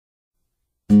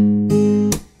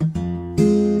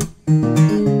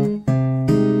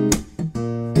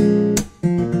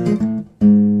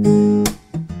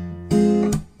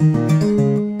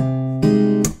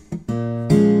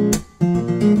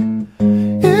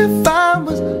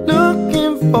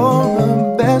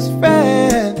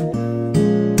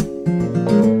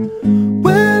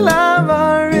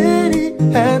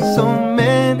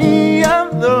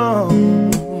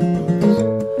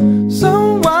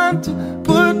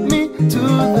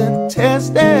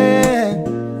tested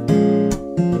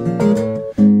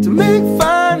to make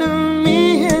fun of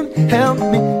me and help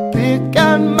me pick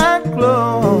out my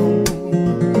clothes.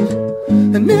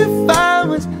 And if I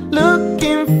was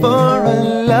looking for a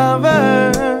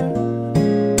lover,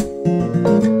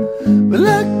 well,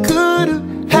 I could have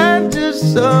had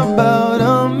just about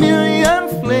a million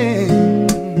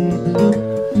flings,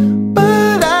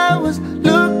 but I was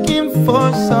looking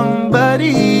for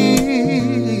somebody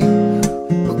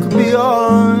who could be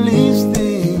all these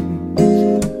things.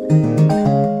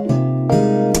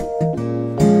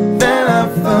 Then I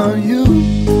found you.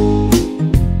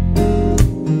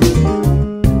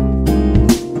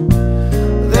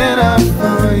 Then I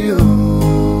found you.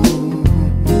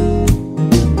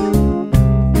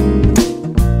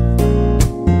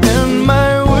 And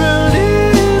my world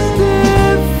is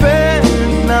different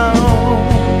now.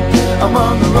 I'm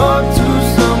on the road to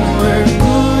somewhere.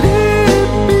 Could it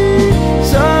be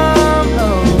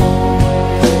somehow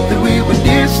that we were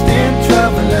distant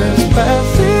travelers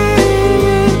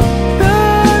passing the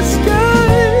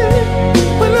sky?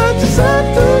 Well, I just had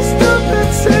to stop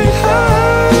and say hi.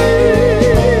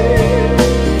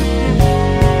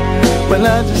 Well, I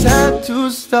just had to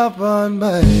stop on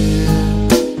by.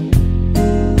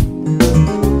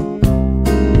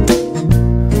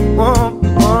 Whoa,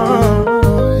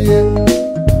 whoa, yeah.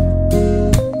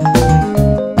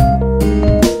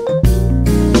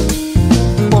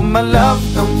 Oh, my love,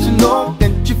 don't you know?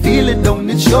 Can't you feel it? Don't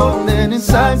it show that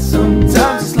inside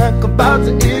sometimes it's like about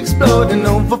to explode and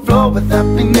overflow with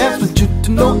happiness? Want you to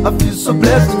know I feel so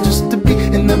blessed just to be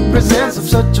in the presence of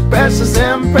such a precious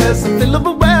empress. I feel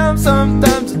overwhelmed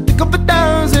sometimes. I think of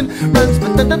 1,000 runs,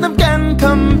 but none of them can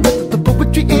compare to the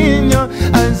poetry in your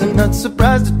eyes. I'm not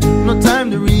surprised it took no time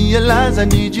to realize I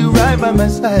need you right by my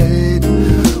side.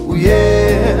 Oh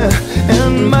yeah,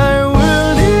 and my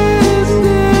world is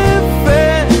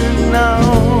different now.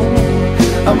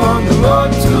 I'm on the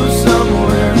road to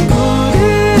somewhere. Could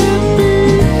it be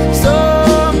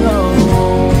somehow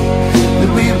that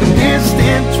we've been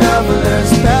distant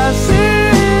travelers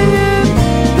passing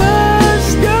the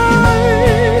sky?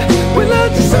 Well, I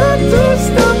just had to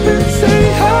stop and say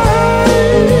hi.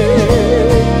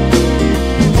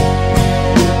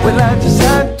 Well, I just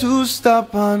had to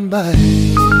stop on by.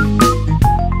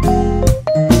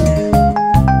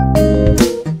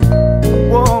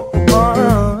 Whoa,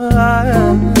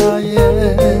 yeah.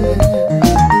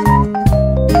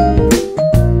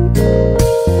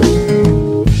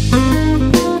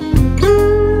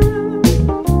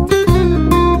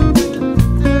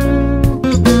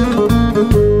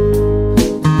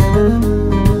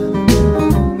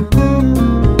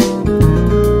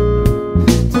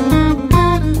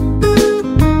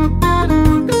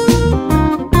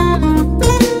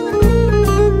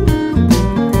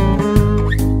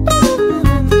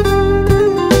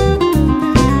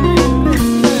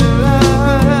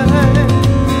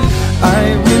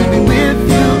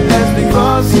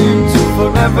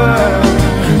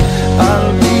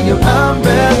 I'll be your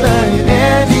umbrella in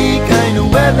any kind of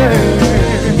weather.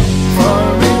 For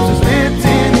it was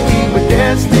written we were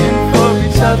destined for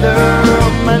each other,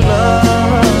 oh my love.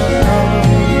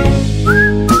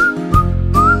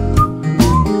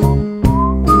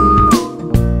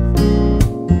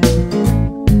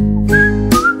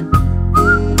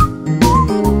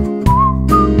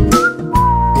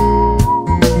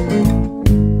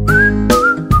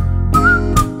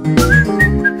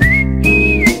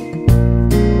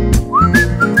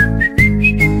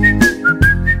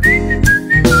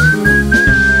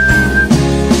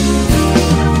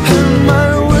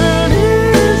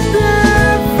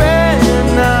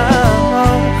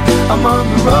 I'm on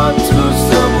the road to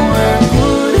somewhere.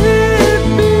 Could it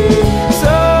be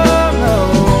somehow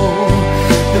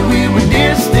that we were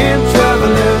distant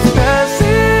travelers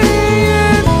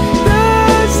passing the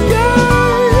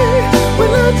sky?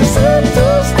 Well, I just had to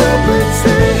stop and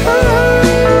say hi.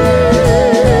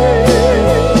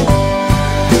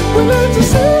 Well, I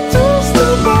just had to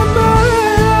stop on by.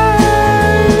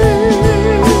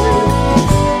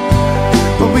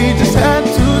 But we just had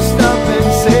to stop and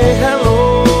say hello.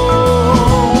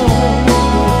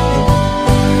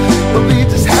 But we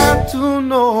just have to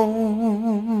know.